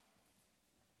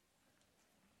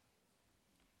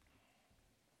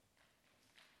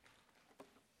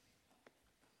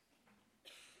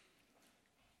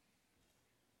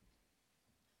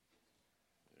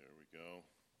Go.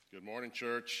 Good morning,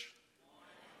 church.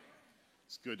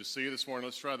 It's good to see you this morning.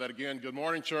 Let's try that again. Good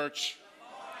morning, church.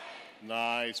 Good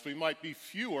morning. Nice. We might be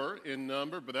fewer in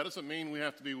number, but that doesn't mean we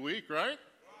have to be weak, right?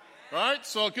 Right?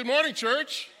 So, good morning,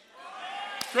 church.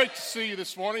 Great to see you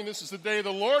this morning. This is the day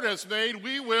the Lord has made.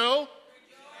 We will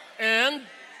and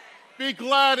be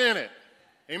glad in it.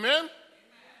 Amen?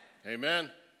 Amen.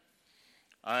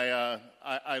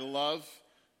 I love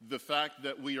the fact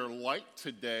that we are light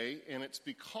today, and it's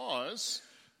because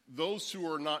those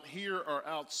who are not here are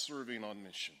out serving on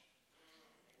mission.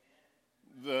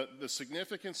 The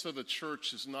significance of the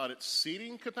church is not its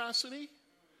seating capacity,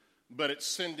 but its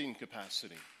sending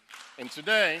capacity. And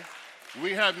today,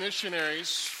 we have missionaries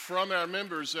from our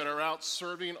members that are out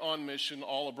serving on mission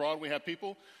all abroad. We have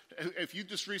people. If you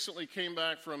just recently came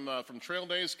back from Trail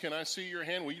Days, can I see your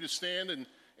hand? Will you just stand and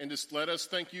just let us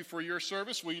thank you for your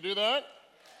service? Will you do that?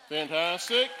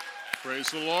 Fantastic. Praise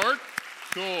the Lord.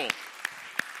 Cool.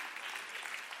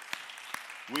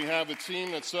 We have a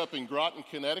team that's up in Groton,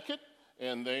 Connecticut,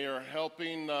 and they are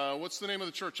helping. What's the name of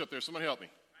the church up there? Somebody help me.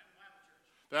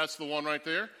 That's the one right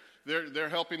there. They're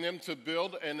helping them to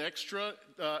build an extra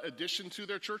addition to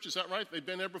their church. Is that right? They've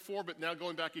been there before, but now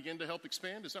going back again to help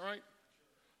expand. Is that right?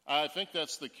 I think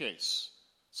that's the case.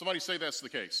 Somebody say that's the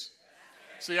case.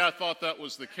 See, I thought that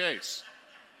was the case.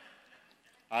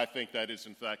 I think that is,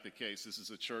 in fact, the case. This is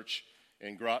a church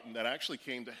in Groton that actually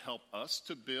came to help us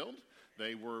to build.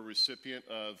 They were a recipient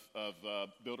of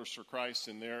Builders for Christ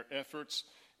in their efforts.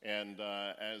 And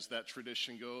as that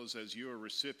tradition goes, as you're a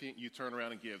recipient, you turn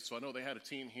around and give. So I know they had a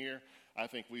team here. I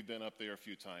think we've been up there a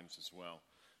few times as well.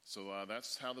 So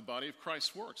that's how the body of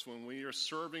Christ works. When we are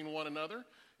serving one another,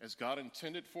 as God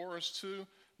intended for us to,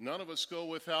 none of us go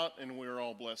without, and we're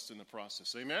all blessed in the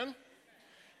process. Amen?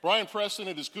 Brian Preston,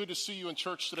 it is good to see you in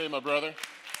church today, my brother.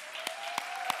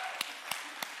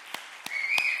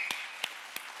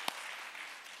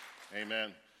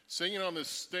 Amen. Singing on the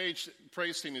stage,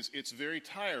 praise team, it's very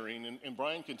tiring, and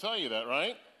Brian can tell you that,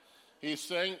 right? He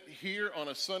sang here on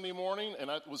a Sunday morning,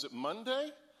 and was it Monday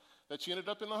that you ended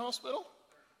up in the hospital?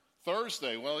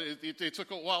 Thursday. Well, it took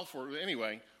a while for it.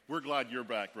 Anyway, we're glad you're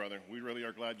back, brother. We really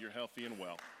are glad you're healthy and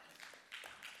well.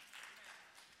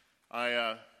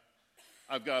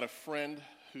 I've got a friend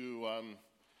who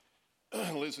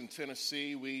lives in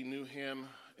Tennessee. We knew him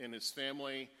and his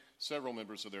family, several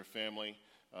members of their family,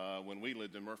 when we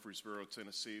lived in Murfreesboro,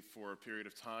 Tennessee for a period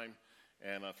of time.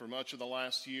 And for much of the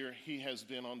last year, he has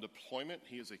been on deployment.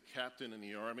 He is a captain in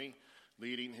the Army,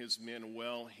 leading his men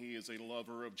well. He is a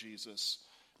lover of Jesus,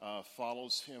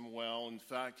 follows him well. In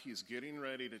fact, he's getting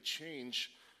ready to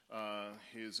change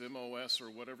his MOS,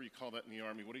 or whatever you call that in the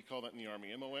Army. What do you call that in the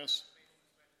Army? MOS?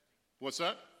 What's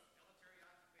that?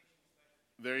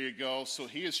 There you go. So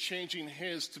he is changing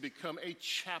his to become a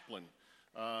chaplain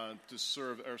to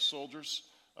serve our soldiers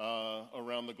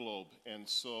around the globe. And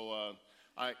so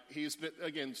he's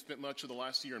spent much of the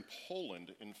last year in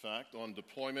Poland, in fact, on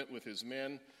deployment with his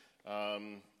men,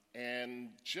 and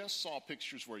just saw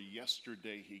pictures where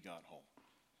yesterday he got home.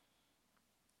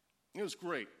 It was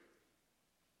great.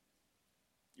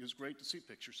 It was great to see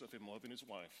pictures of him loving his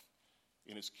wife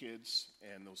and his kids,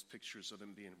 and those pictures of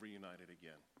them being reunited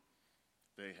again.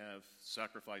 They have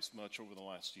sacrificed much over the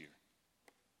last year,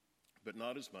 but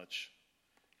not as much,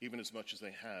 even as much as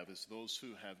they have, as those who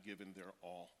have given their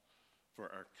all for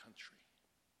our country.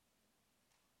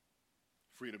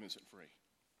 Freedom isn't free.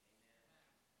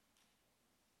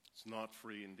 It's not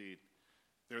free indeed.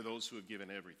 There are those who have given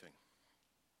everything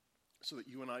so that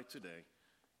you and I today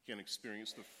can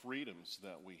experience the freedoms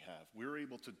that we have. We're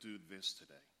able to do this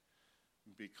today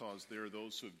because there are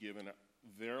those who have given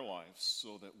their lives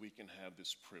so that we can have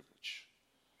this privilege.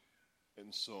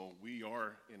 And so we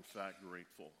are, in fact,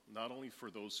 grateful, not only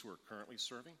for those who are currently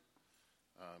serving,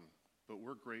 but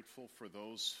we're grateful for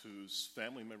those whose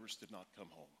family members did not come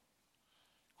home.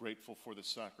 Grateful for the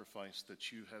sacrifice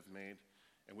that you have made,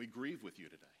 and we grieve with you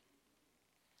today.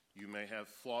 You may have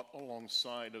fought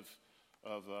alongside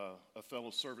of a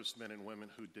fellow servicemen and women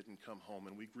who didn't come home,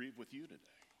 and we grieve with you today.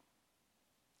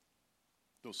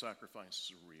 Those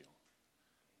sacrifices are real,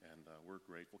 and we're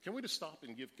grateful. Can we just stop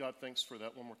and give God thanks for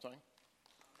that one more time?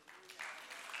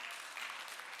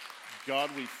 God,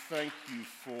 we thank you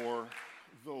for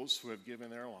those who have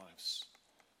given their lives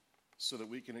so that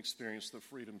we can experience the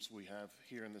freedoms we have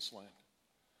here in this land.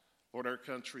 Lord, our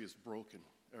country is broken.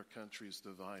 Our country is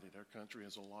divided. Our country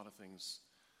has a lot of things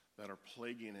that are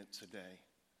plaguing it today.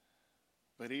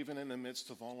 But even in the midst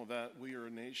of all of that, we are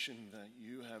a nation that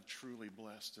you have truly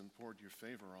blessed and poured your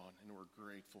favor on, and we're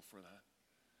grateful for that.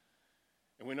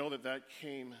 And we know that that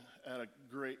came at a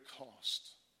great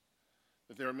cost.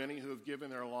 that there are many who have given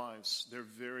their lives, their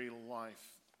very life,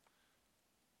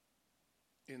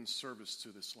 in service to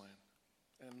this land.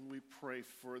 And we pray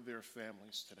for their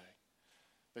families today,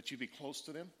 that you be close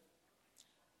to them.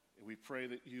 We pray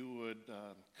that you would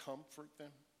comfort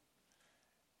them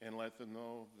and let them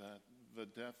know that the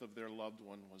death of their loved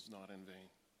one was not in vain.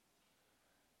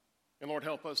 And Lord,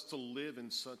 help us to live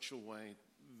in such a way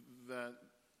that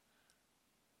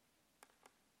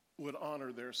would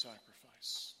honor their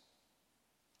sacrifice.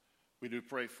 We do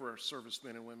pray for our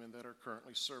servicemen and women that are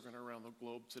currently serving around the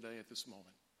globe today at this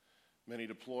moment. Many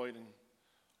deployed and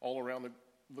all around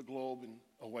the globe and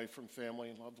away from family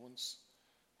and loved ones.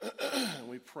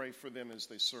 We pray for them as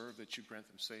they serve, that you grant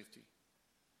them safety.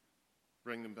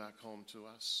 Bring them back home to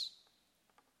us.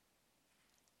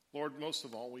 Lord, most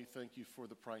of all, we thank you for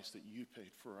the price that you paid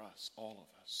for us, all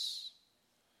of us.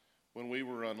 When we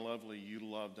were unlovely, you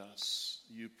loved us.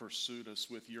 You pursued us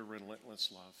with your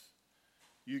relentless love.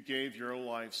 You gave your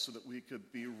life so that we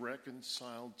could be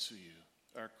reconciled to you,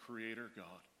 our Creator God.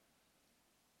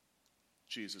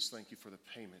 Jesus, thank you for the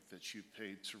payment that you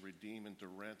paid to redeem and to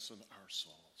ransom our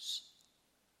souls.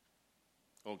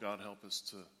 Oh God, help us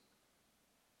to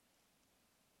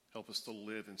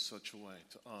live in such a way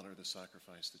to honor the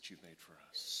sacrifice that you've made for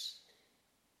us.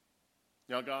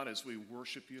 Now, God, as we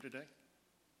worship you today,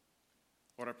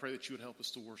 Lord, I pray that you would help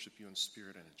us to worship you in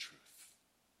spirit and in truth.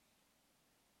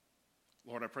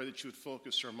 Lord, I pray that you would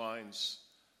focus our minds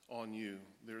on you.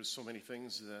 There's so many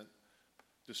things that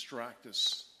distract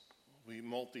us. We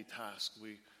multitask.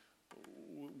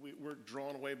 We're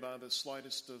drawn away by the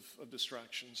slightest of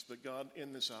distractions. But God,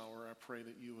 in this hour, I pray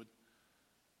that you would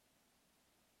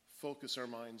focus our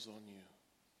minds on you,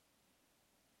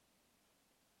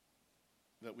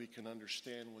 that we can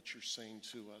understand what you're saying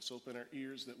to us. Open our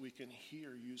ears that we can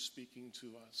hear you speaking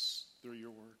to us through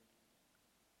your word.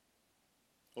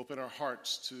 Open our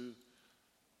hearts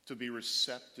to be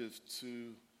receptive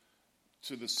to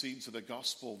the seeds of the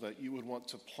gospel that you would want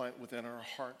to plant within our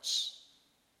hearts,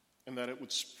 and that it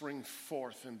would spring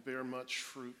forth and bear much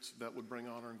fruit that would bring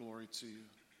honor and glory to you.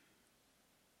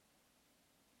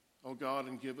 Oh God,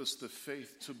 and give us the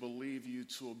faith to believe you,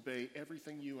 to obey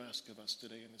everything you ask of us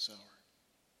today in this hour.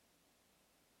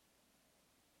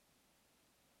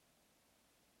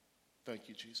 Thank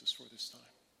you, Jesus, for this time.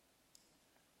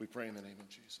 We pray in the name of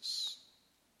Jesus.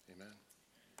 Amen.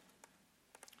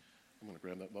 I'm going to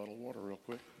grab that bottle of water real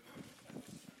quick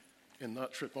and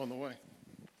not trip on the way.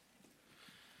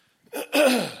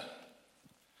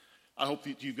 I hope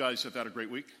that you guys have had a great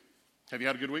week. Have you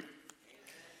had a good week?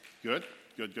 Good.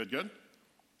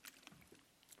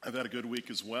 I've had a good week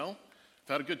as well.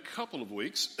 I've had a good couple of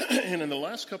weeks. And in the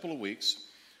last couple of weeks,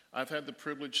 I've had the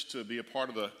privilege to be a part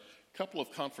of a couple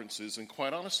of conferences. And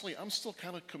quite honestly, I'm still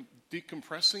kind of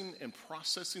decompressing and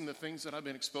processing the things that I've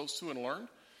been exposed to and learned.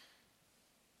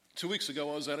 2 weeks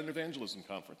ago, I was at an evangelism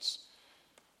conference.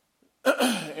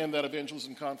 And that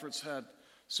evangelism conference had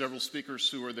several speakers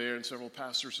who were there and several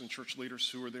pastors and church leaders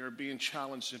who were there, being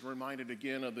challenged and reminded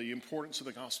again of the importance of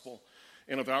the gospel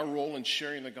and of our role in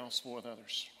sharing the gospel with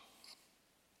others.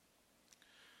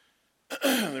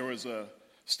 There was a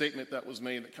statement that was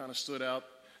made that kind of stood out.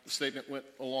 The statement went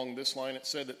along this line. It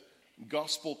said that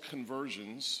gospel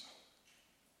conversions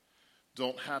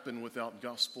don't happen without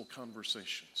gospel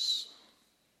conversations.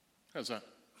 How's that?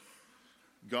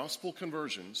 Gospel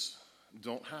conversions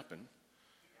don't happen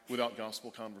without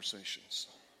gospel conversations.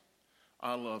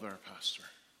 I love our pastor.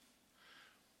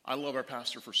 I love our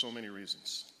pastor for so many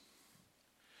reasons.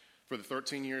 For the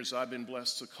 13 years I've been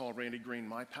blessed to call Randy Green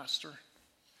my pastor,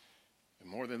 and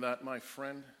more than that, my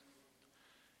friend,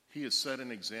 he has set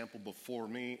an example before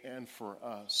me and for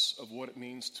us of what it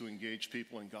means to engage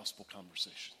people in gospel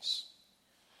conversations.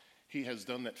 He has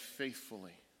done that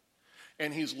faithfully.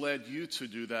 And he's led you to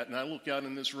do that. And I look out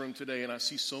in this room today and I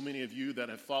see so many of you that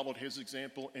have followed his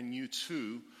example, and you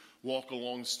too walk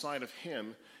alongside of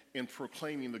him in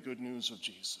proclaiming the good news of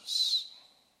Jesus.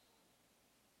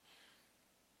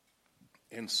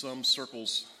 In some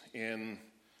circles in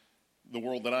the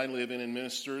world that I live in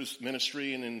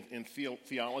ministry and in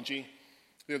theology,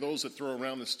 there are those that throw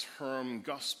around this term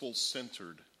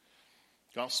gospel-centered.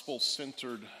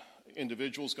 Gospel-centered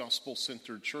individuals,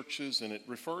 gospel-centered churches, and it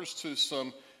refers to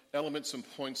some elements and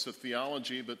points of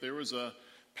theology. But there was a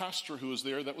pastor who was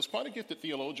there that was quite a gifted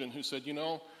theologian who said,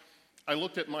 I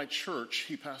looked at my church.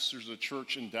 He pastors a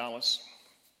church in Dallas.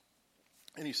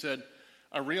 And he said,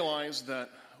 I realized that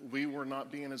we were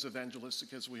not being as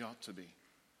evangelistic as we ought to be.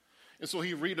 And so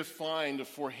he redefined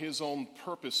for his own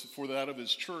purpose, for that of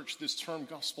his church, this term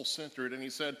gospel-centered. And he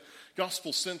said,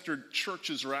 gospel-centered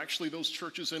churches are actually those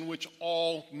churches in which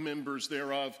all members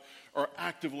thereof are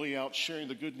actively out sharing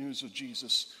the good news of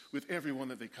Jesus with everyone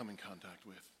that they come in contact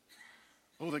with.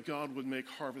 Oh, that God would make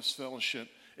Harvest Fellowship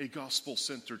a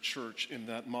gospel-centered church in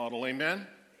that model. Amen? Amen.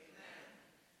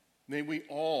 May we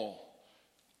all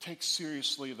take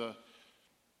seriously the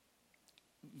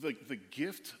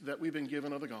gift that we've been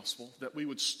given of the gospel, that we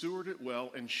would steward it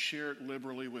well and share it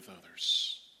liberally with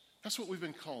others. That's what we've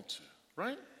been called to,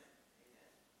 right?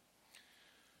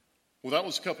 Well, that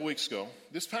was a couple weeks ago.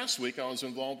 This past week, I was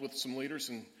involved with some leaders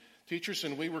and teachers,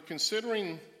 and we were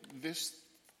considering this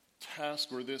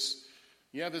task, or this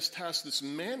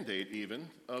mandate even,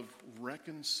 of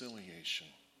reconciliation.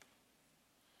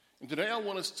 And today I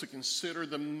want us to consider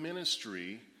the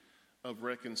ministry of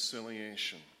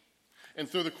reconciliation. And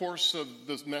through the course of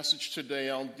the message today,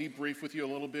 I'll debrief with you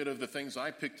a little bit of the things I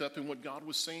picked up and what God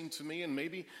was saying to me, and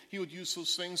maybe he would use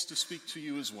those things to speak to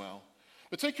you as well.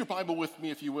 But take your Bible with me,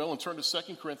 if you will, and turn to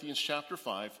 2 Corinthians chapter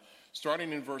 5,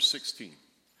 starting in verse 16.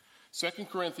 2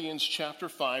 Corinthians chapter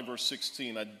 5, verse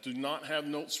 16. I do not have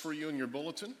notes for you in your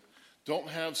bulletin. Don't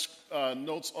have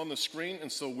notes on the screen, and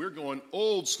so we're going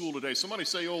old school today. Somebody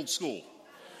say old school.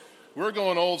 We're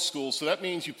going old school, so that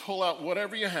means you pull out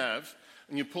whatever you have,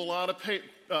 and you pull out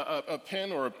a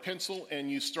pen or a pencil, and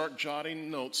you start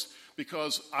jotting notes,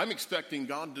 because I'm expecting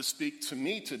God to speak to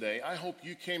me today. I hope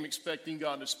you came expecting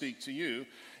God to speak to you.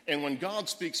 And when God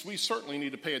speaks, we certainly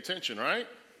need to pay attention, right?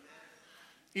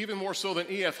 Even more so than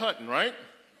E.F. Hutton, right?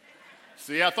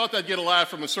 See, I thought that'd get a laugh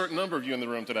from a certain number of you in the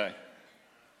room today.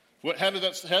 How did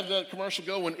that commercial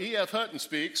go? When E.F. Hutton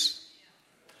speaks,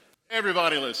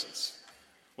 everybody listens.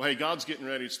 Well, hey, God's getting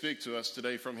ready to speak to us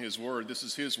today from his word. This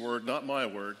is his word, not my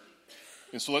word.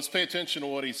 And so let's pay attention to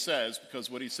what he says, because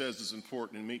what he says is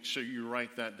important, and make sure you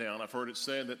write that down. I've heard it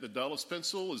said that the dullest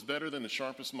pencil is better than the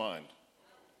sharpest mind.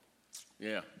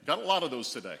 Yeah, got a lot of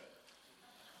those today.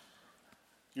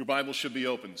 Your Bible should be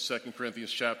open, 2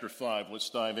 Corinthians chapter 5. Let's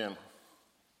dive in.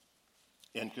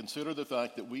 And consider the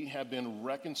fact that we have been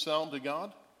reconciled to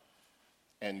God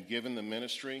and given the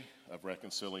ministry of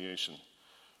reconciliation.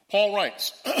 Paul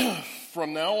writes,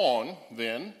 from now on,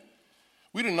 then,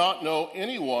 we do not know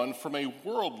anyone from a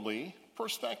worldly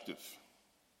perspective.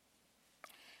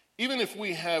 Even if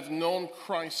we have known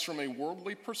Christ from a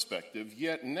worldly perspective,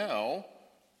 yet now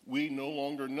we no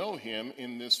longer know him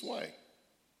in this way.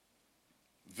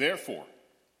 Therefore,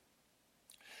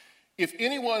 if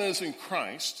anyone is in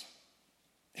Christ,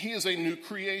 he is a new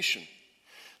creation.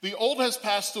 The old has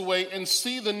passed away, and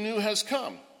see, the new has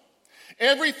come.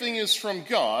 Everything is from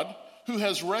God, who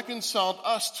has reconciled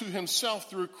us to himself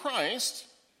through Christ,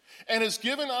 and has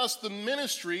given us the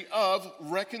ministry of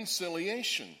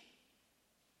reconciliation.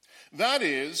 That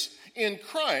is, in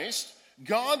Christ,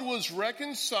 God was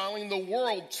reconciling the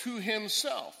world to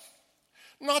himself,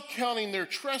 not counting their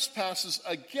trespasses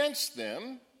against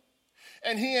them,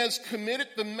 and he has committed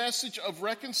the message of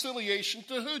reconciliation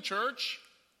to who, church?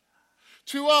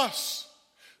 To us.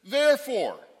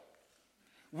 Therefore,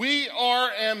 we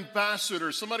are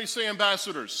ambassadors. Somebody say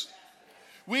ambassadors.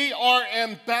 We are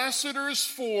ambassadors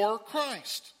for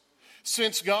Christ,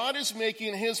 since God is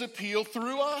making his appeal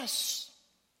through us.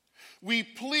 We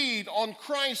plead on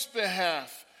Christ's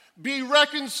behalf, be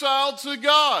reconciled to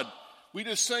God. We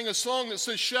just sang a song that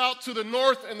says, shout to the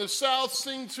north and the south,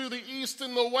 sing to the east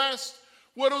and the west.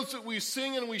 What is it we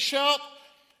sing and we shout?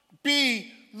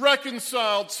 Be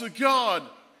reconciled to God.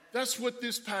 That's what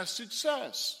this passage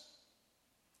says.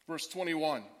 Verse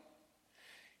 21.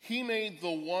 He made the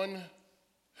one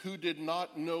who did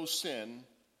not know sin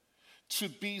to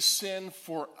be sin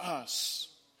for us,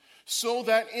 so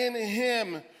that in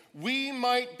him we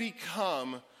might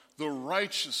become the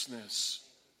righteousness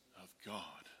of God.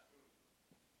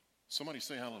 Somebody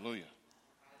say hallelujah.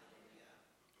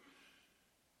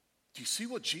 Do you see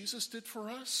what Jesus did for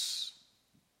us?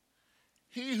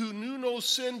 He who knew no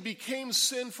sin became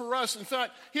sin for us. In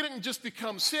fact, he didn't just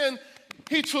become sin.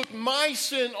 He took my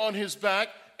sin on his back,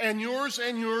 and yours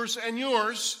and yours and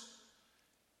yours.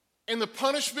 And the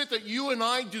punishment that you and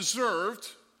I deserved,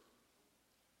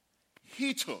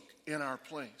 he took in our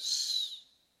place,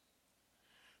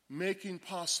 making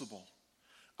possible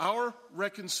our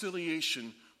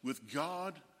reconciliation with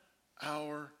God,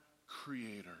 our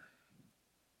Creator.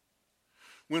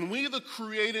 When we, the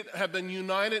created, have been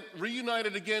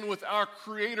reunited again with our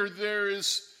Creator, there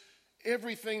is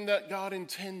everything that God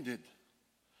intended.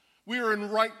 We are in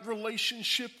right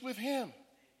relationship with him.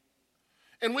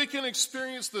 And we can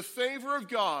experience the favor of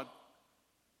God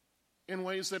in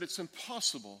ways that it's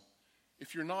impossible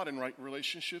if you're not in right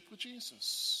relationship with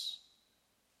Jesus.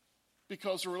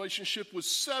 Because the relationship was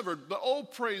severed. But oh,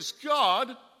 praise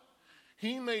God,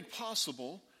 he made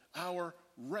possible our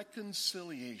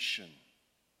reconciliation.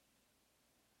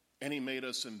 And he made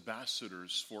us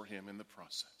ambassadors for him in the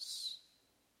process.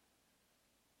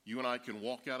 You and I can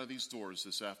walk out of these doors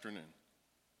this afternoon,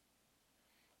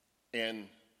 and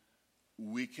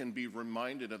we can be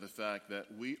reminded of the fact that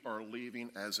we are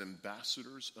leaving as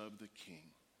ambassadors of the King,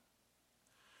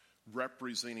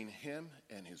 representing him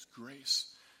and his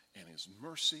grace and his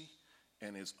mercy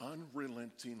and his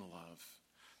unrelenting love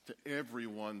to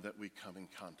everyone that we come in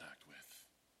contact with.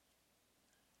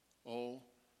 Oh,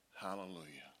 hallelujah.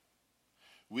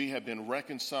 We have been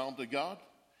reconciled to God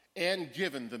and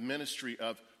given the ministry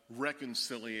of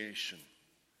reconciliation.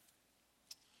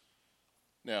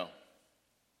 Now,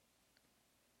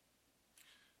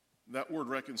 that word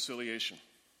reconciliation,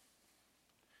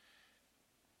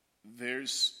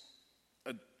 there's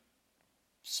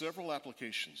several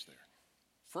applications there.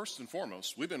 First and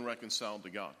foremost, we've been reconciled to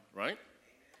God, right?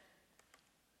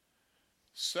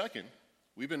 Second,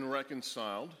 we've been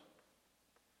reconciled.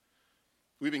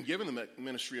 We've been given the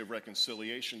ministry of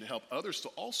reconciliation to help others to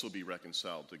also be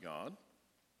reconciled to God.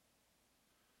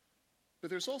 But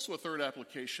there's also a third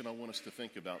application I want us to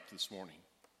think about this morning.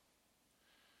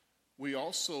 We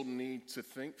also need to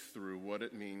think through what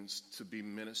it means to be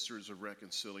ministers of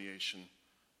reconciliation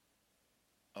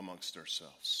amongst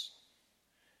ourselves,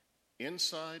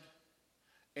 inside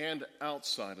and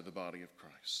outside of the body of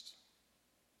Christ.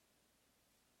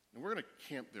 And we're going to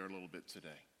camp there a little bit today.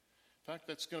 In fact,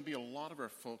 that's going to be a lot of our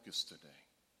focus today.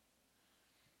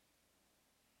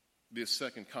 This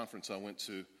second conference I went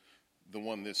to, the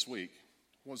one this week,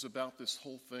 was about this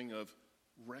whole thing of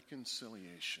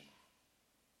reconciliation.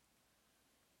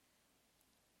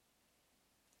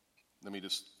 Let me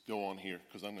just go on here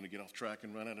because I'm going to get off track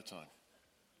and run out of time.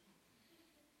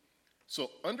 So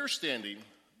understanding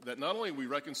that not only are we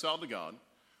reconciled to God,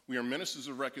 we are ministers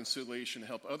of reconciliation to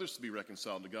help others to be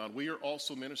reconciled to God. We are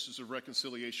also ministers of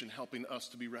reconciliation helping us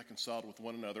to be reconciled with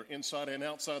one another inside and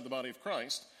outside the body of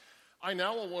Christ. I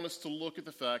now want us to look at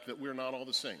the fact that we're not all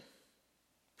the same.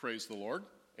 Praise the Lord.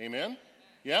 Amen?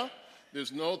 Yeah?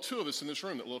 There's no two of us in this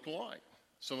room that look alike.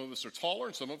 Some of us are taller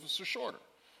and some of us are shorter.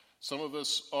 Some of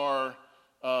us are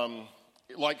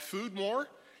like food more,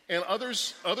 and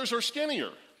others are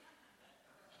skinnier.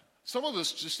 Some of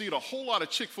us just eat a whole lot of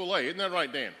Chick-fil-A. Isn't that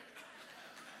right, Dan?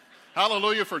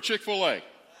 Hallelujah for Chick-fil-A.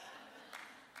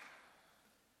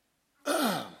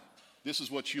 This is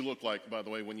what you look like, by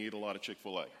the way, when you eat a lot of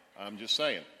Chick-fil-A. I'm just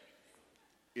saying.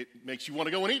 It makes you want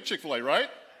to go and eat Chick-fil-A, right?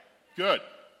 Good.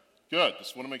 Good.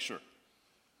 Just want to make sure.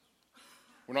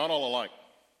 We're not all alike.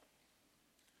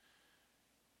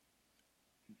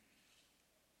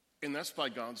 And that's by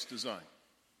God's design.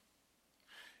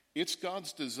 It's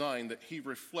God's design that he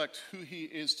reflect who he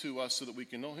is to us so that we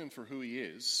can know him for who he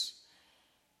is.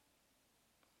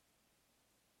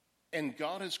 And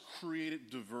God has created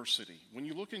diversity. When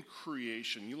you look in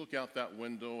creation, you look out that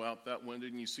window,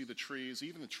 and you see the trees.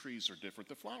 Even the trees are different.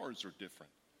 The flowers are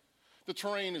different. The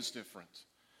terrain is different.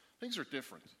 Things are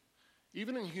different.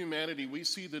 Even in humanity, we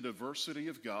see the diversity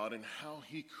of God and how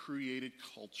he created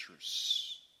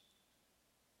cultures.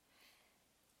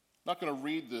 I'm not going to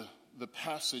read the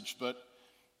passage, but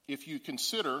if you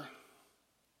consider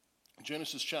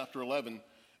Genesis chapter 11,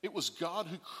 it was God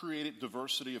who created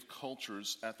diversity of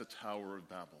cultures at the Tower of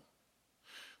Babel.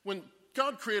 When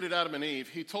God created Adam and Eve,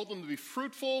 he told them to be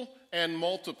fruitful and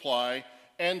multiply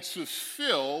and to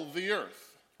fill the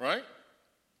earth, right?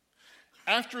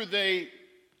 After they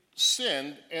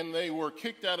sinned and they were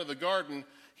kicked out of the garden,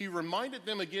 he reminded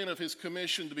them again of his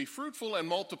commission to be fruitful and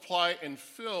multiply and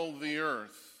fill the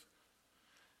earth.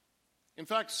 In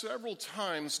fact, several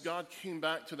times God came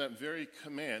back to that very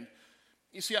command.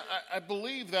 You see, I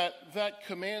believe that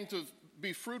command to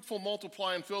be fruitful,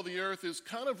 multiply, and fill the earth is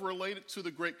kind of related to the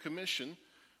Great Commission,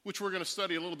 which we're going to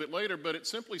study a little bit later, but it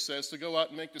simply says to go out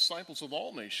and make disciples of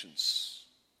all nations.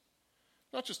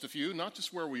 Not just a few, not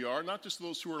just where we are, not just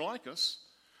those who are like us,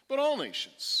 but all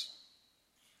nations.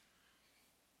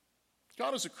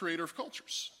 God is a creator of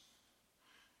cultures.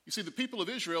 You see, the people of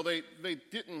Israel, they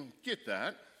didn't get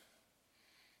that.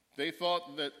 They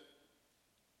thought that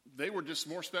they were just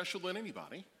more special than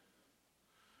anybody.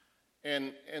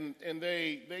 And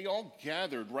they all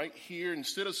gathered right here.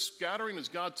 Instead of scattering as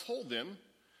God told them,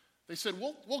 they said,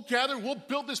 we'll gather, we'll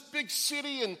build this big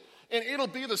city, and it'll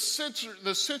be the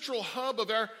central hub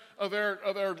of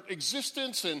our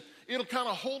existence, and it'll kind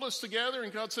of hold us together.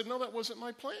 And God said, no, that wasn't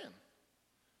my plan.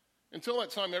 Until that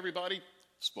time, everybody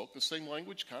spoke the same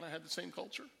language, kind of had the same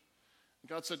culture.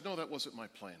 God said, no, that wasn't my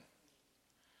plan.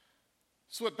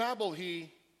 So at Babel,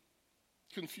 he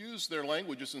confused their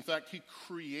languages. In fact, he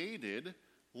created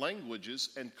languages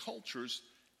and cultures,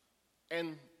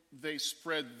 and they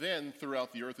spread then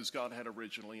throughout the earth as God had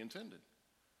originally intended.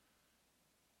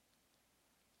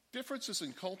 Differences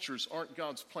in cultures aren't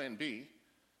God's plan B.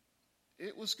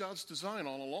 It was God's design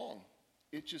all along.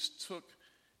 It just took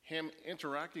him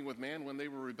interacting with man when they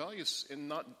were rebellious and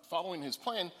not following his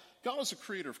plan. God is a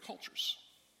creator of cultures.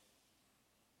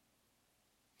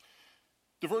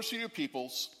 Diversity of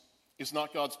peoples is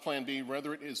not God's plan B.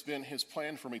 Rather, it has been his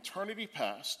plan from eternity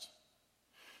past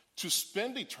to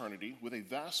spend eternity with a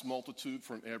vast multitude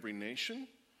from every nation,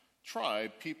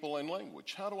 tribe, people, and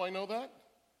language. How do I know that?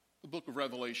 The book of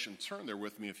Revelation. Turn there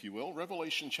with me, if you will.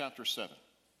 Revelation chapter 7.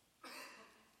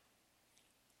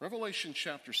 Revelation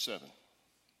chapter 7.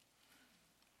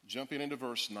 Jumping into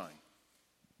verse 9.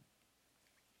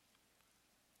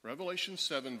 Revelation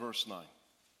 7, verse 9.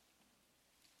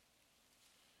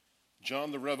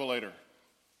 John the Revelator,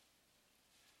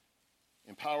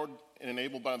 empowered and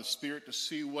enabled by the Spirit to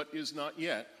see what is not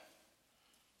yet,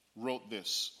 wrote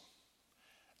this.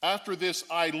 After this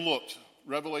I looked,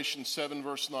 Revelation 7,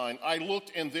 verse 9, I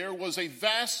looked and there was a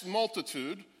vast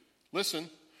multitude,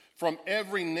 listen, from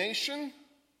every nation,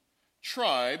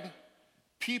 tribe,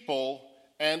 people,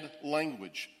 and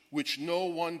language, which no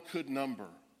one could number,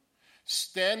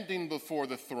 standing before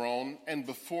the throne and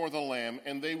before the Lamb,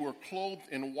 and they were clothed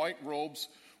in white robes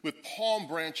with palm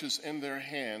branches in their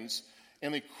hands,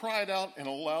 and they cried out in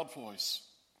a loud voice,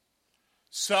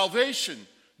 salvation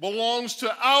belongs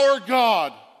to our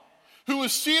God, who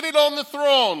is seated on the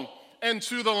throne, and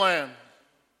to the Lamb.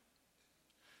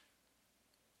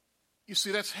 You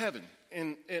see, that's heaven,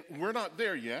 and we're not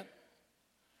there yet,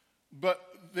 but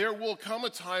there will come a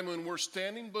time when we're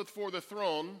standing before the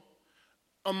throne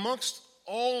amongst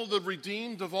all the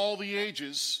redeemed of all the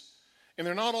ages, and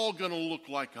they're not all going to look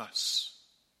like us.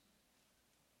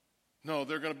 No,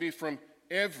 they're going to be from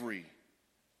every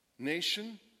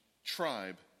nation,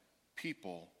 tribe,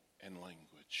 people, and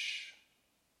language.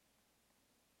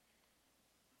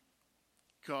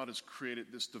 God has created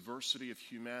this diversity of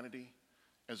humanity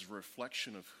as a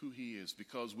reflection of who he is,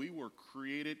 because we were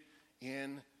created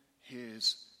in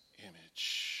his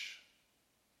image.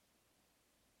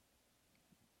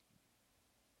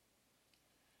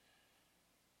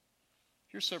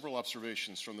 Here's several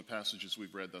observations from the passages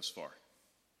we've read thus far.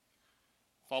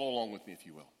 Follow along with me, if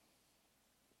you will.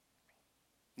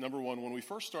 Number one, when we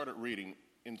first started reading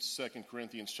in 2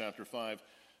 Corinthians chapter 5,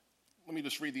 let me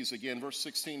just read these again. Verse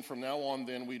 16, from now on,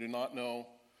 then, we do not know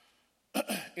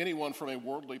anyone from a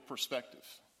worldly perspective.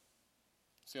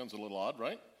 Sounds a little odd,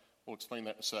 right? We'll explain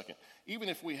that in a second. Even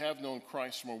if we have known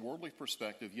Christ from a worldly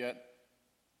perspective, yet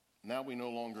now we no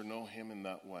longer know him in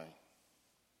that way.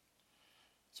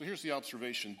 So here's the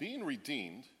observation. Being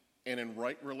redeemed and in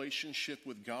right relationship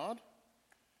with God,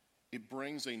 it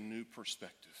brings a new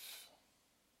perspective.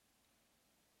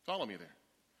 Follow me there.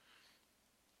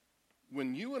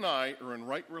 When you and I are in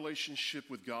right relationship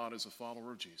with God as a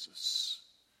follower of Jesus,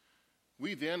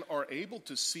 we then are able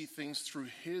to see things through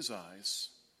his eyes,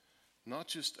 not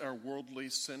just our worldly,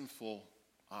 sinful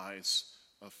eyes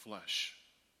of flesh.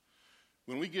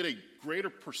 When we get a greater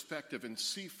perspective and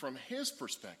see from his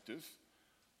perspective,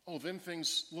 then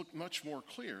things look much more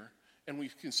clear, and we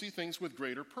can see things with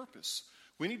greater purpose.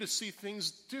 We need to see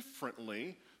things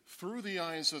differently through the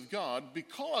eyes of God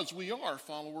because we are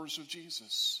followers of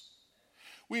Jesus.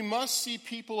 We must see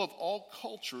people of all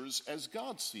cultures as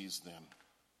God sees them.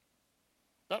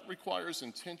 That requires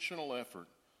intentional effort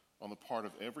on the part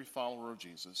of every follower of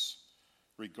Jesus,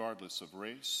 regardless of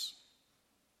race,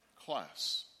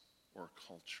 class, or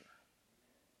culture.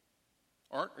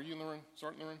 Art, are you in the room? Is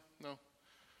Art in the room? No?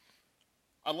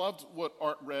 I loved what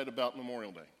Art read about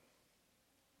Memorial Day.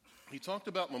 He talked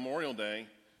about Memorial Day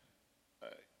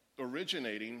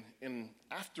originating in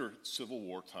after Civil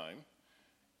War time,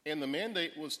 and the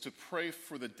mandate was to pray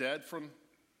for the dead from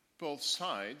both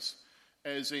sides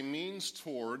as a means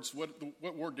towards,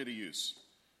 what word did he use?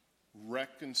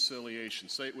 Reconciliation.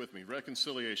 Say it with me,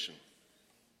 reconciliation.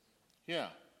 Yeah.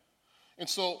 And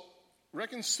so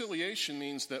reconciliation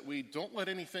means that we don't let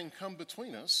anything come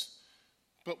between us,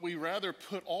 but we rather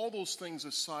put all those things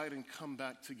aside and come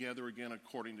back together again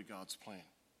according to God's plan.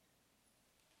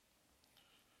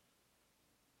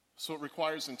 So it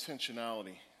requires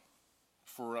intentionality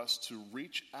for us to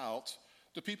reach out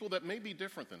to people that may be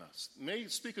different than us, may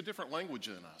speak a different language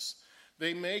than us.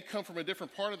 They may come from a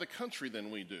different part of the country than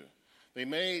we do. They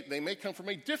may come from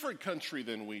a different country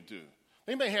than we do.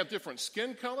 They may have different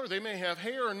skin color. They may have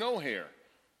hair or no hair.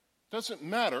 Doesn't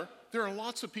matter. there are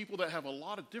lots of people that have a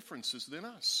lot of differences than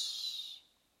us.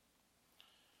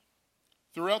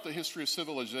 Throughout the history of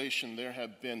civilization, there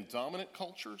have been dominant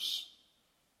cultures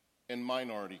and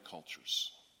minority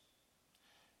cultures.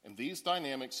 And these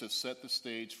dynamics have set the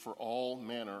stage for all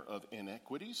manner of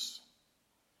inequities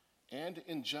and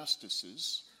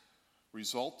injustices,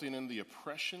 resulting in the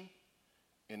oppression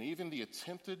and even the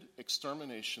attempted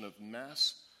extermination of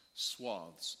mass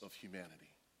swaths of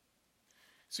humanity.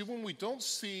 See, when we don't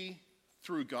see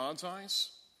through God's eyes,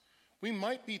 we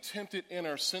might be tempted in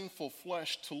our sinful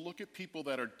flesh to look at people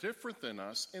that are different than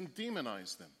us and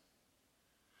demonize them.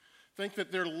 Think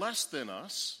that they're less than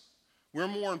us, we're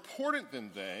more important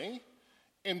than they,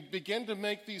 and begin to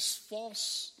make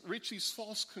reach these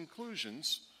false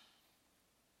conclusions.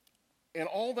 And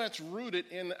all that's rooted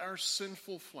in our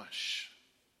sinful flesh.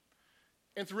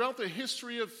 And throughout the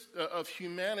history of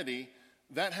humanity,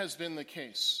 that has been the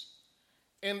case.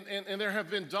 And there have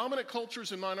been dominant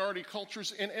cultures and minority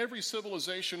cultures in every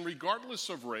civilization, regardless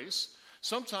of race.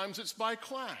 Sometimes it's by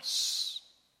class,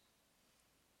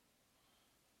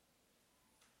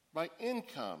 by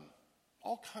income,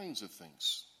 all kinds of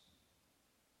things.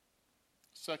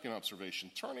 Second observation,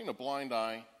 turning a blind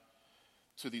eye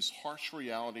to these harsh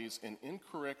realities and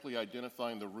incorrectly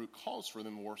identifying the root cause for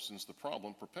them worsens the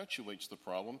problem, perpetuates the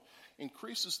problem,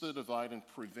 increases the divide, and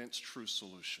prevents true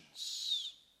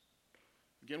solutions.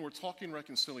 Again, we're talking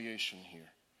reconciliation here.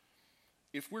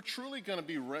 If we're truly going to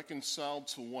be reconciled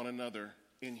to one another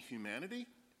in humanity,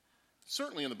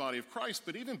 certainly in the body of Christ,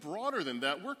 but even broader than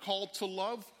that, we're called to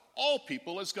love all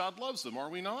people as God loves them, are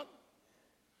we not?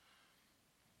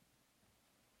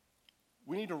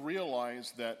 We need to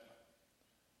realize that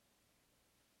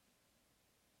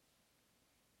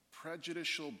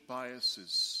prejudicial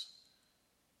biases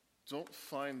don't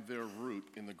find their root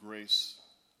in the grace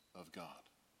of God.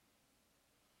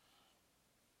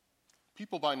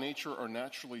 People by nature are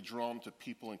naturally drawn to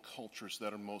people and cultures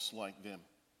that are most like them.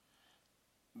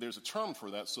 There's a term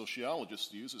for that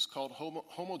sociologists use. It's called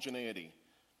homogeneity.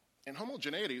 And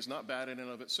homogeneity is not bad in and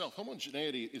of itself.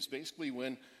 Homogeneity is basically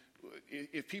when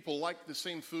if people like the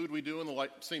same food we do and the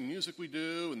same music we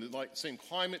do and the same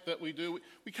climate that we do,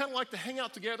 we kind of like to hang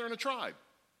out together in a tribe.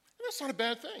 And that's not a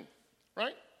bad thing,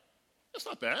 right? That's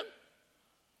not bad.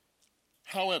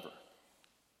 However,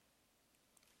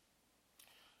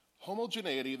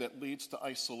 homogeneity that leads to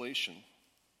isolation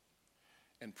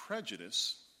and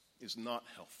prejudice is not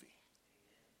healthy.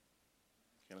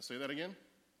 Can I say that again?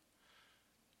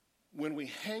 When we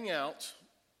hang out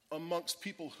amongst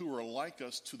people who are like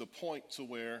us to the point to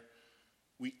where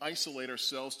we isolate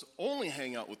ourselves to only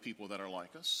hang out with people that are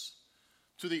like us,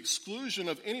 to the exclusion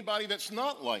of anybody that's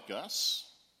not like us,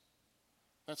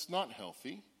 that's not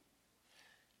healthy.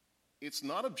 It's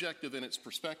not objective in its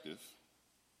perspective,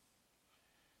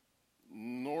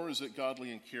 nor is it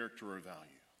godly in character or value,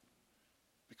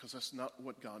 because that's not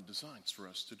what God designs for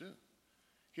us to do.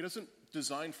 He doesn't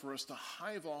design for us to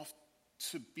hive off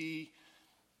to be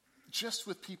just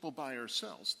with people by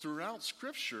ourselves. Throughout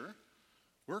Scripture,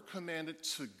 we're commanded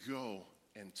to go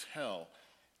and tell.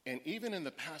 And even in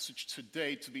the passage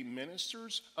today, to be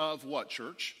ministers of what,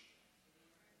 church?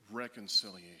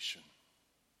 Reconciliation.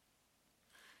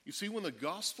 You see, when the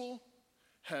gospel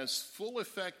has full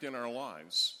effect in our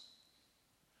lives,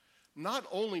 not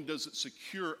only does it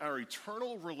secure our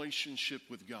eternal relationship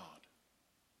with God,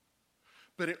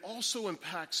 but it also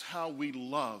impacts how we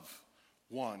love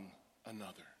one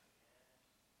another.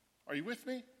 Are you with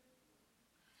me?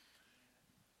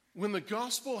 When the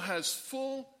gospel has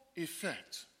full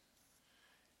effect,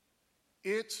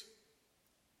 it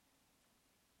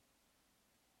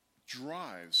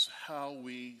drives how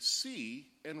we see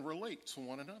and relate to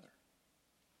one another.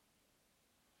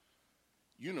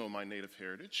 You know my native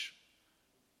heritage.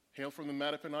 Hail from the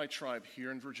Mattaponi tribe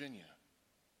here in Virginia.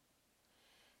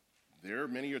 There are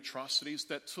many atrocities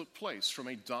that took place from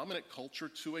a dominant culture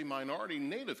to a minority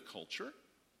native culture.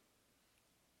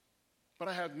 But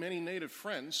I have many native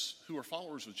friends who are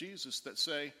followers of Jesus that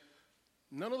say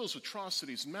none of those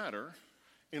atrocities matter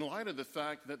in light of the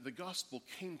fact that the gospel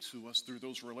came to us through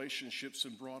those relationships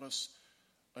and brought us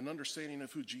an understanding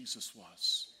of who Jesus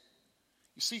was.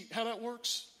 You see how that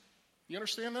works? You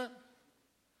understand that?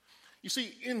 You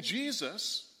see, in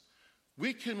Jesus,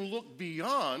 we can look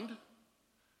beyond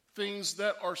things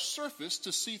that are surface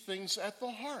to see things at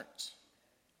the heart.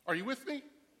 Are you with me?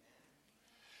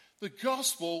 The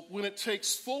gospel, when it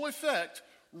takes full effect,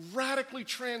 radically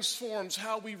transforms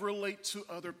how we relate to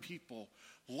other people,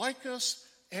 like us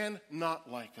and not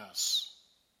like us.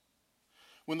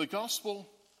 When the gospel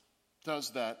does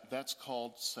that, that's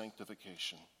called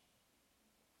sanctification.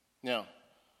 Now,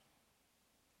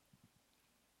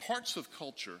 parts of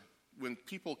culture, when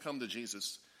people come to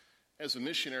Jesus, as a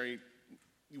missionary,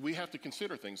 we have to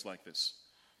consider things like this.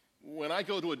 When I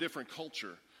go to a different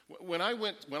culture, when I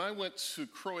went to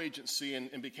Crow Agency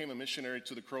and became a missionary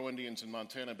to the Crow Indians in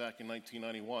Montana back in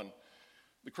 1991,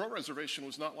 the Crow Reservation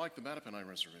was not like the Mattaponi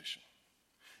Reservation.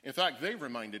 In fact, they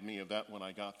reminded me of that when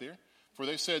I got there, for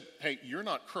they said, hey, you're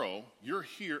not Crow, you're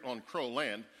here on Crow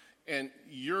land, and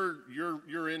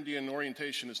your Indian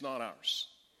orientation is not ours.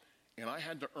 And I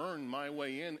had to earn my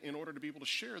way in order to be able to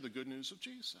share the good news of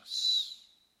Jesus.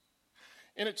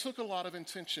 And it took a lot of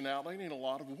intentionality and a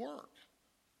lot of work.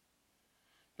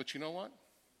 But you know what?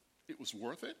 It was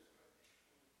worth it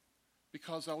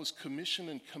because I was commissioned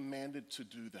and commanded to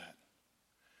do that,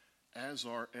 as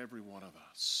are every one of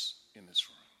us in this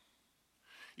room.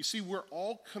 You see, we're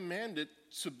all commanded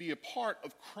to be a part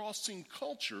of crossing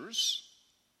cultures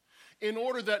in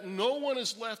order that no one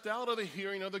is left out of the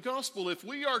hearing of the gospel. If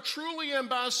we are truly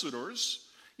ambassadors,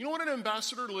 you know what an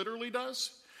ambassador literally does?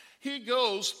 He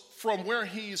goes from where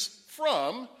he's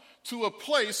from to a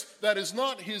place that is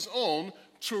not his own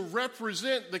to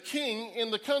represent the king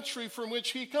in the country from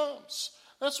which he comes.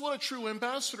 That's what a true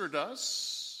ambassador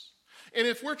does. And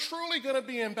if we're truly going to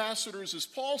be ambassadors, as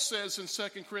Paul says in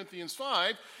 2 Corinthians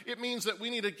 5, it means that we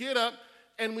need to get up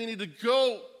and we need to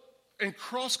go and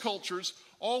cross cultures,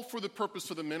 all for the purpose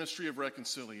of the ministry of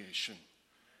reconciliation.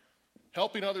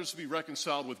 Helping others to be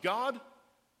reconciled with God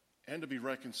and to be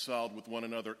reconciled with one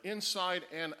another inside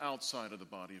and outside of the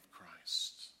body of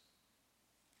Christ.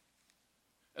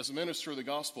 As a minister of the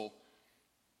gospel,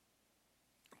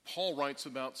 Paul writes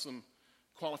about some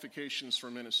qualifications for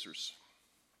ministers.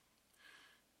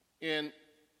 In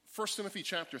 1 Timothy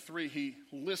chapter 3, he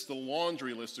lists a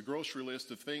laundry list, a grocery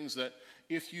list of things that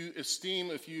if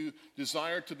you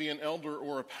desire to be an elder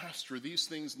or a pastor, these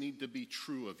things need to be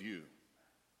true of you.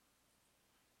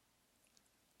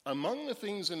 Among the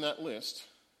things in that list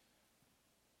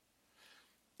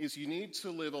is you need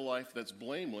to live a life that's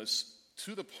blameless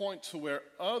to the point to where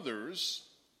others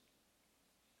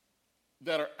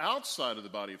that are outside of the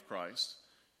body of Christ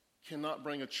cannot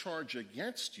bring a charge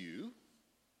against you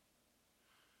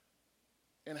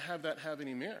and have that have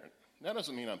any merit. That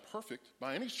doesn't mean I'm perfect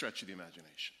by any stretch of the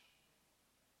imagination.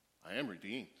 I am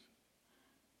redeemed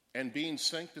and being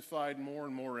sanctified more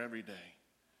and more every day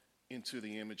into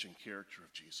the image and character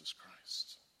of Jesus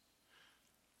Christ,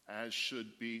 as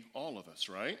should be all of us,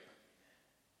 right?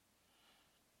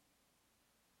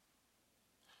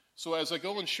 So as I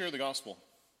go and share the gospel,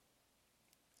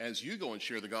 as you go and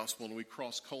share the gospel and we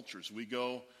cross cultures, we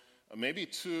go maybe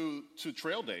to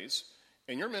trail days,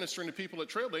 and you're ministering to people at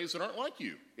trail days that aren't like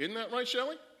you. Isn't that right,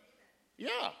 Shelley?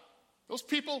 Yeah. Those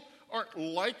people aren't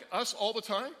like us all the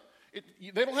time.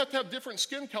 They don't have to have different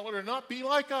skin color to not be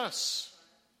like us.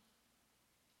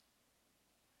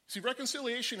 See,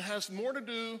 reconciliation has more to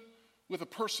do with a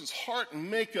person's heart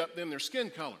and makeup than their skin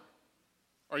color.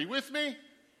 Are you with me?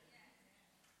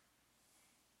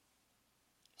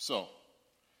 So,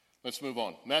 let's move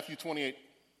on. Matthew 28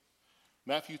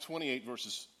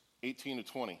 verses 18 to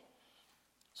 20.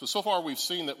 So far we've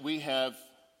seen that we have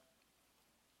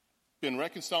been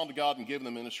reconciled to God and given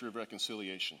the ministry of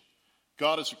reconciliation.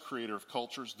 God is a creator of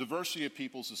cultures. Diversity of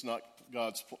peoples is not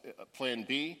God's plan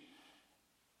B.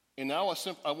 And now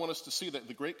I want us to see that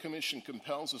the Great Commission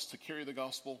compels us to carry the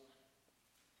gospel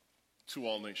to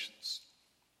all nations.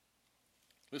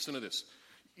 Listen to this.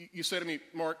 You say to me,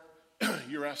 Mark,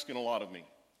 you're asking a lot of me.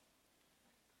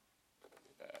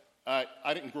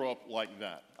 I didn't grow up like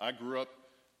that. I grew up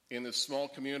in this small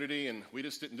community, and we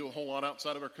just didn't do a whole lot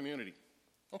outside of our community.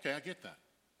 Okay, I get that.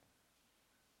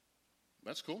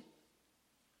 That's cool.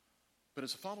 But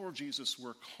as a follower of Jesus,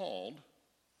 we're called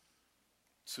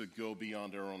to go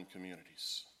beyond our own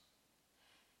communities.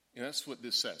 And that's what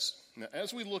this says. Now,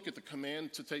 as we look at the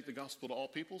command to take the gospel to all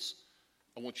peoples,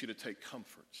 I want you to take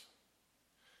comfort.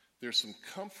 There's some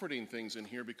comforting things in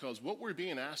here because what we're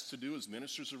being asked to do as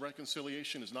ministers of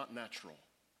reconciliation is not natural.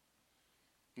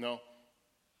 No,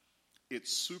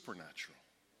 it's supernatural.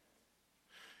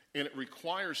 And it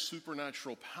requires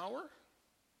supernatural power,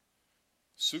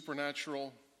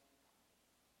 supernatural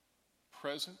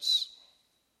presence,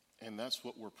 and that's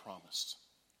what we're promised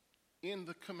in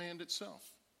the command itself.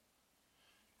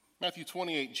 Matthew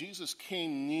 28, Jesus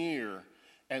came near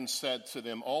and said to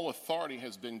them, all authority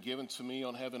has been given to me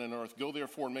on heaven and earth. Go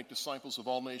therefore and make disciples of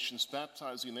all nations,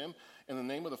 baptizing them in the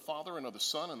name of the Father and of the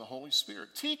Son and the Holy Spirit,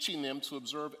 teaching them to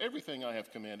observe everything I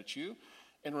have commanded you.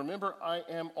 And remember, I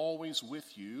am always with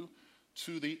you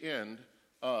to the end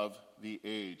of the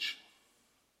age.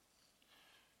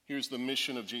 Here's the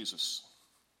mission of Jesus.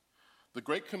 The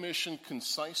Great Commission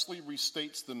concisely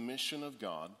restates the mission of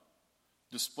God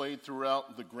displayed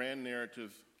throughout the grand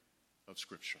narrative of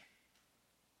Scripture.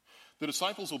 The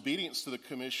disciples' obedience to the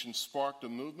commission sparked a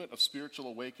movement of spiritual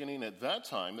awakening at that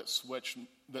time that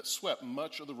swept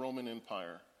much of the Roman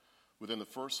Empire within the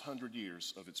first 100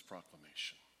 years of its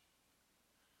proclamation.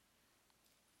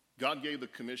 God gave the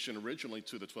commission originally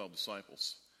to the 12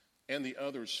 disciples and the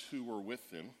others who were with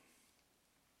them.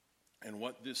 And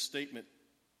what this statement,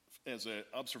 as an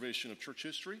observation of church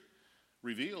history,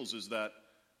 reveals is that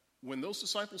when those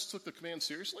disciples took the command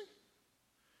seriously,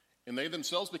 and they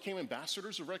themselves became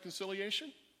ambassadors of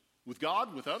reconciliation with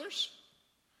God, with others,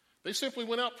 they simply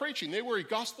went out preaching. They were a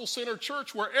gospel-centered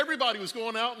church where everybody was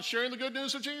going out and sharing the good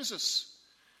news of Jesus.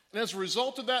 And as a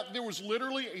result of that, there was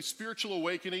literally a spiritual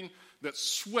awakening that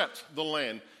swept the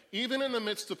land, even in the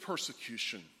midst of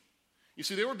persecution. You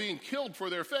see, they were being killed for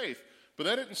their faith, but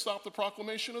that didn't stop the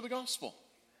proclamation of the gospel.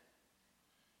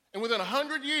 And within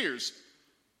 100 years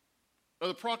of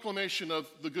the proclamation of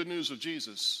the good news of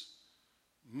Jesus,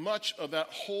 much of that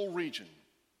whole region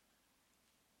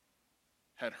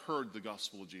had heard the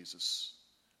gospel of Jesus,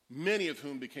 many of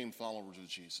whom became followers of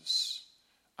Jesus,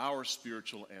 our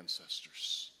spiritual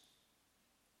ancestors.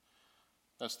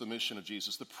 That's the mission of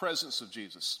Jesus, the presence of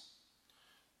Jesus.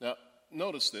 Now,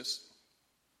 notice this.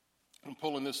 I'm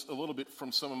pulling this a little bit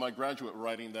from some of my graduate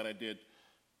writing that I did,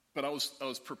 but I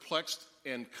was perplexed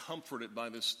and comforted by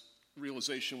this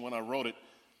realization when I wrote it.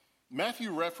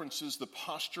 Matthew references the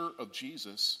posture of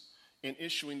Jesus in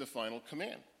issuing the final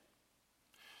command.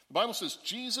 The Bible says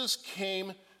Jesus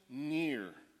came near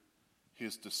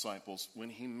his disciples when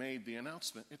he made the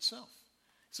announcement itself.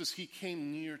 It says he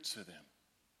came near to them.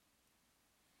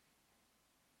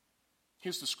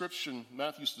 His description,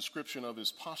 Matthew's description of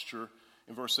his posture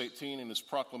in verse 18 and his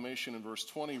proclamation in verse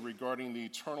 20 regarding the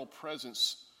eternal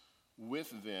presence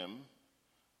with them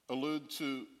allude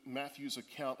to Matthew's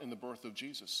account in the birth of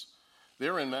Jesus.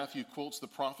 Therein, Matthew quotes the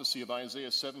prophecy of Isaiah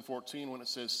 7:14 when it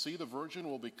says, "See, the virgin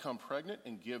will become pregnant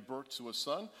and give birth to a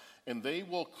son, and they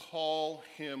will call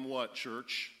him" what,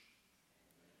 church?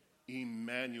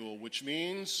 Emmanuel, which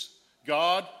means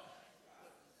God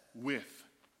with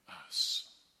us.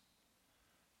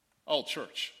 Oh,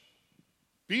 church,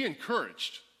 be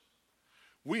encouraged.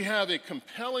 We have a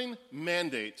compelling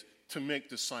mandate to make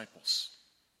disciples.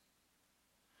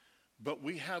 But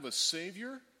we have a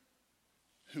Savior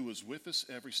who is with us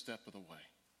every step of the way.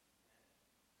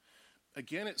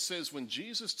 Again, it says when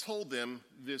Jesus told them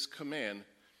this command,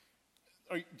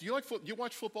 do you watch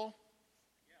football?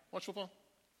 Yeah. Watch football?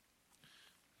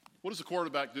 What does the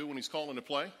quarterback do when he's calling a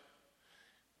play?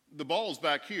 The ball is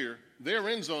back here. Their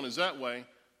end zone is that way.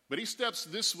 But he steps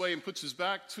this way and puts his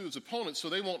back to his opponent so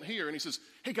they won't hear. And he says,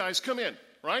 "Hey, guys, come in,"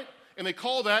 right? And they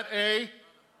call that a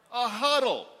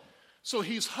huddle. So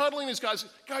he's huddling his guys.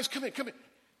 "Guys, come in.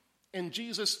 And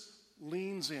Jesus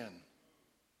leans in.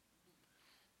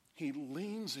 He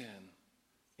leans in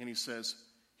and he says,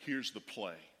 "Here's the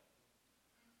play.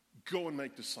 Go and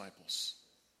make disciples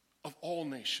of all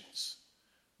nations,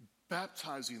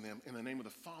 baptizing them in the name of the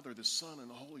Father, the Son, and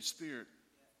the Holy Spirit.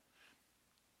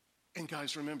 And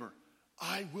guys, remember,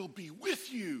 I will be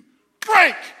with you."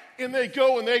 Break! And they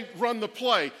go and they run the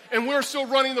play. And we're still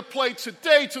running the play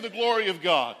today to the glory of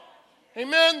God.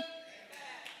 Amen?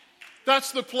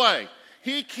 That's the play.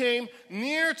 He came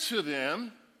near to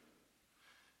them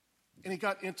and he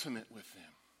got intimate with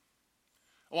them.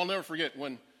 Oh, I'll never forget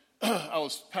when I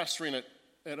was pastoring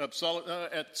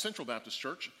at Central Baptist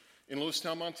Church in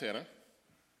Lewistown, Montana.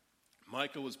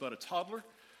 Micah was but a toddler,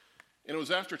 and it was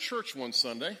after church one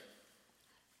Sunday.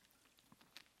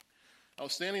 I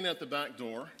was standing at the back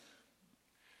door,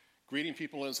 greeting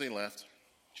people as they left,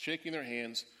 shaking their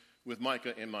hands with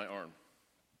Micah in my arm.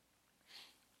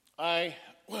 I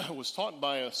was taught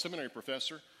by a seminary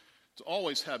professor to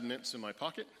always have mints in my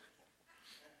pocket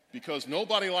because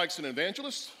nobody likes an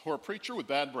evangelist or a preacher with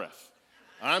bad breath.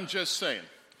 I'm just saying.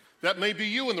 That may be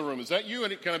you in the room. Is that you?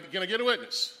 And can I get a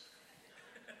witness?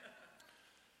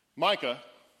 Micah,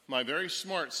 my very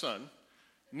smart son,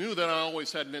 knew that I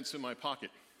always had mints in my pocket.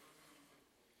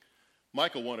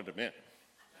 Michael wanted a mint.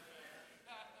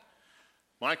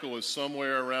 Michael was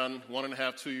somewhere around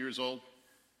 1.5, 2 years old.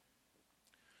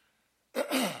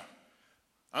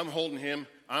 I'm holding him.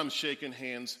 I'm shaking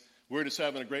hands. We're just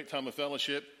having a great time of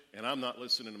fellowship, and I'm not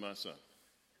listening to my son.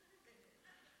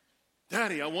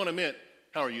 "Daddy, I want a mint."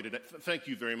 "How are you today?" "Thank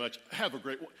you very much. Have a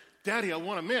great one." "Daddy, I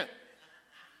want a mint."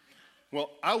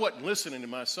 Well, I wasn't listening to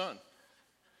my son.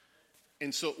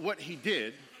 And so what he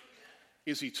did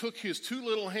is he took his two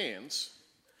little hands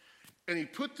and he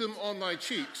put them on my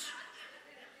cheeks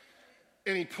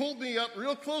And he pulled me up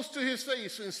real close to his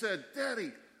face and said,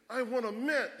 "Daddy, I want a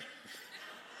mint."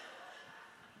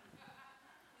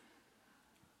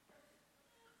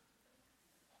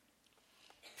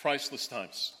 Priceless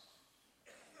times.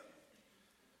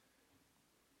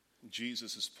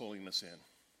 Jesus is pulling us in.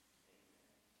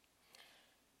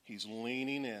 He's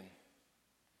leaning in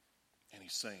and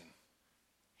he's saying,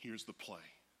 "Here's the play,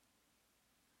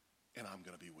 and I'm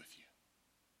going to be with you."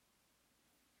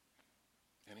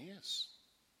 And he is.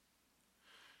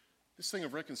 This thing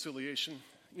of reconciliation,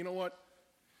 you know what?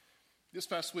 This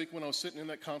past week when I was sitting in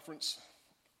that conference,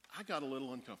 I got a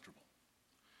little uncomfortable.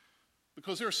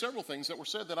 Because there are several things that were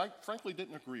said that I frankly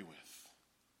didn't agree with.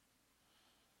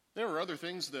 There were other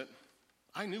things that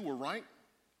I knew were right,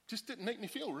 just didn't make me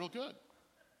feel real good.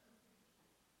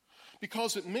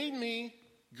 Because it made me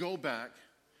go back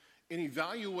and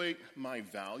evaluate my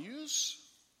values,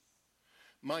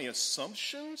 my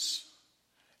assumptions,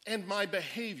 and my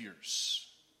behaviors.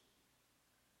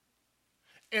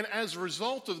 And as a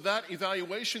result of that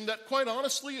evaluation, that quite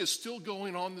honestly is still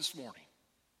going on this morning,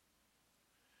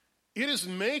 it is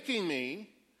making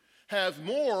me have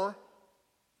more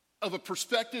of a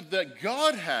perspective that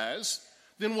God has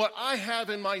than what I have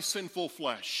in my sinful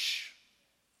flesh.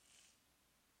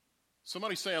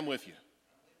 Somebody say, "I'm with you."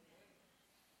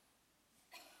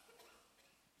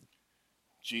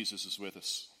 Jesus is with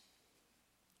us.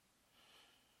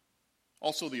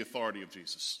 Also, the authority of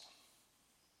Jesus.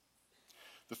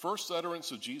 The first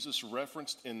utterance of Jesus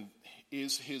referenced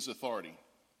is his authority.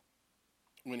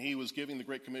 When he was giving the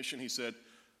Great Commission, he said,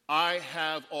 "I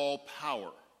have all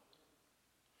power."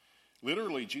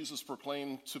 Literally, Jesus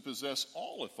proclaimed to possess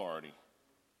all authority.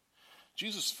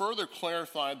 Jesus further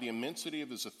clarified the immensity of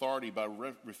his authority by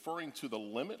referring to the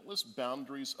limitless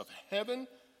boundaries of heaven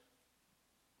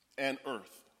and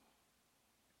earth.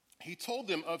 He told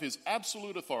them of his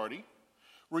absolute authority,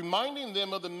 reminding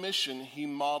them of the mission he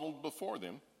modeled before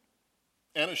them,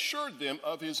 and assured them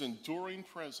of his enduring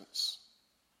presence.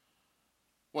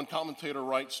 One commentator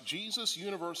writes, "Jesus'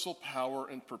 universal power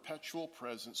and perpetual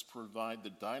presence provide the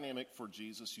dynamic for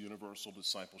Jesus' universal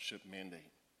discipleship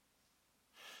mandate.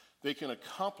 They can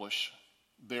accomplish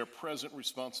their present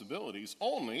responsibilities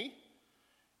only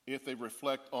if they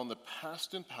reflect on the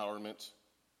past empowerment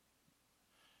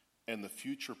and the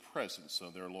future presence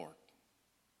of their Lord."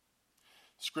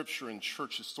 Scripture and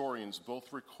church historians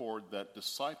both record that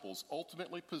disciples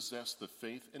ultimately possess the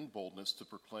faith and boldness to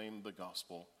proclaim the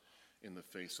gospel in the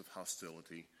face of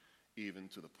hostility, even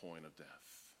to the point of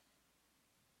death.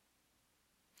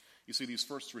 You see, these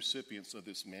first recipients of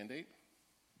this mandate,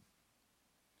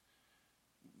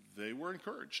 they were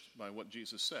encouraged by what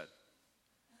Jesus said,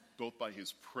 both by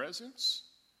his presence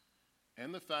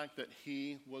and the fact that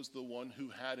he was the one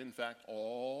who had, in fact,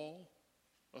 all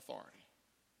authority.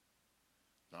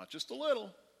 Not just a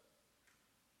little,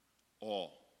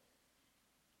 all.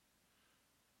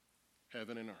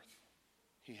 Heaven and earth.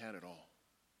 He had it all.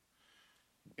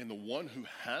 And the one who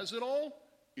has it all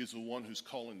is the one who's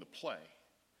calling the play.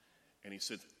 And he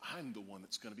said, "I'm the one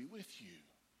that's going to be with you."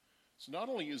 So not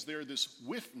only is there this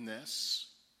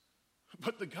withness,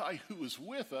 but the guy who is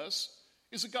with us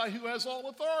is a guy who has all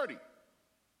authority.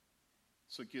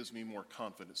 So it gives me more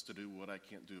confidence to do what I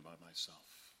can't do by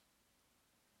myself.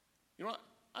 You know what?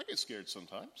 I get scared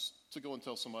sometimes to go and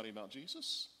tell somebody about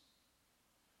Jesus.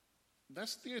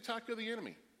 That's the attack of the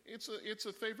enemy. It's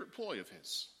a favorite ploy of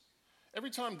his.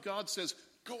 Every time God says,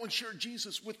 "Go and share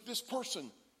Jesus with this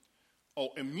person,"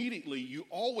 immediately you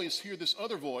always hear this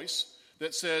other voice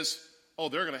that says,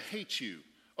 they're going to hate you.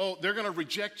 They're going to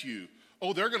reject you.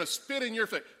 They're going to spit in your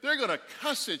face. They're going to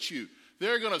cuss at you.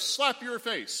 They're going to slap your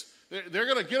face. They're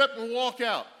going to get up and walk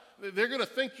out. They're going to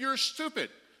think you're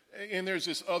stupid. And there's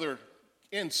this other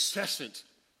incessant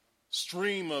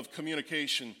stream of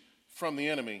communication from the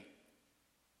enemy.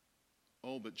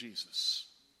 But Jesus,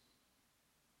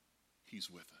 he's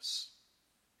with us.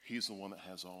 He's the one that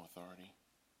has all authority.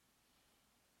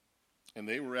 And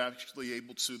they were actually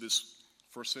able to, this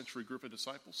first century group of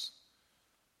disciples,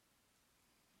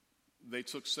 they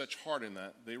took such heart in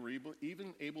that, they were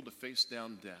even able to face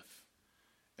down death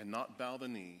and not bow the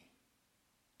knee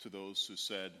to those who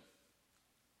said,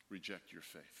 "Reject your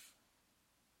faith."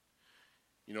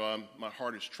 You know, my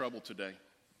heart is troubled today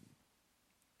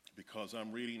because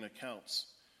I'm reading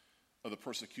accounts of the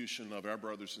persecution of our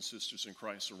brothers and sisters in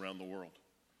Christ around the world,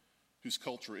 whose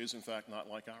culture is in fact not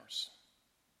like ours.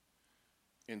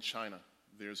 In China,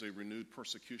 there's a renewed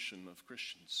persecution of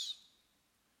Christians.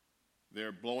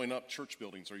 They're blowing up church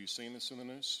buildings. Are you seeing this in the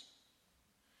news?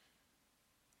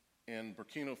 In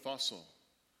Burkina Faso,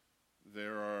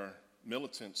 there are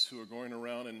militants who are going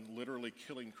around and literally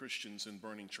killing Christians and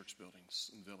burning church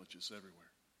buildings and villages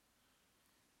everywhere.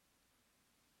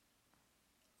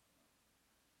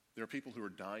 There are people who are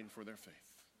dying for their faith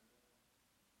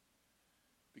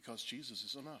because Jesus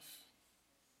is enough.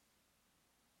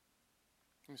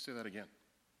 Let me say that again.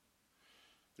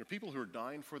 There are people who are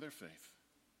dying for their faith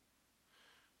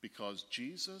because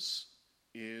Jesus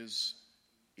is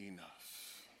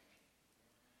enough.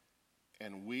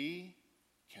 And we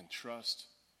can trust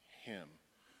him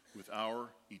with our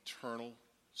eternal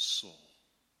soul.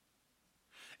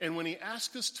 And when he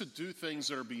asks us to do things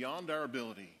that are beyond our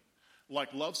ability,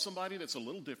 like love somebody that's a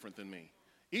little different than me,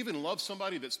 even love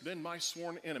somebody that's been my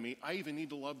sworn enemy, I even need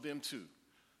to love them too.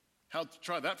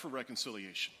 Try that for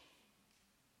reconciliation.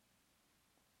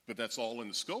 But that's all in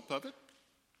the scope of it.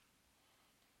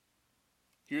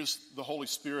 Here's the Holy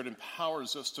Spirit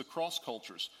empowers us to cross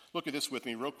cultures. Look at this with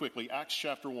me real quickly. Acts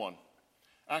chapter 1.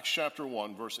 Acts chapter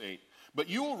 1, verse 8. But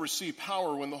you will receive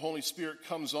power when the Holy Spirit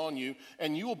comes on you,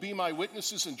 and you will be my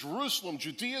witnesses in Jerusalem,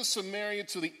 Judea, Samaria,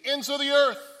 to the ends of the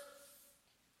earth.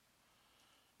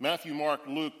 Matthew, Mark,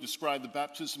 Luke describe the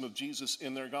baptism of Jesus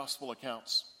in their gospel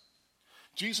accounts.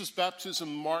 Jesus'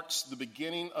 baptism marks the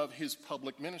beginning of his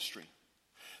public ministry.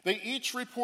 They each report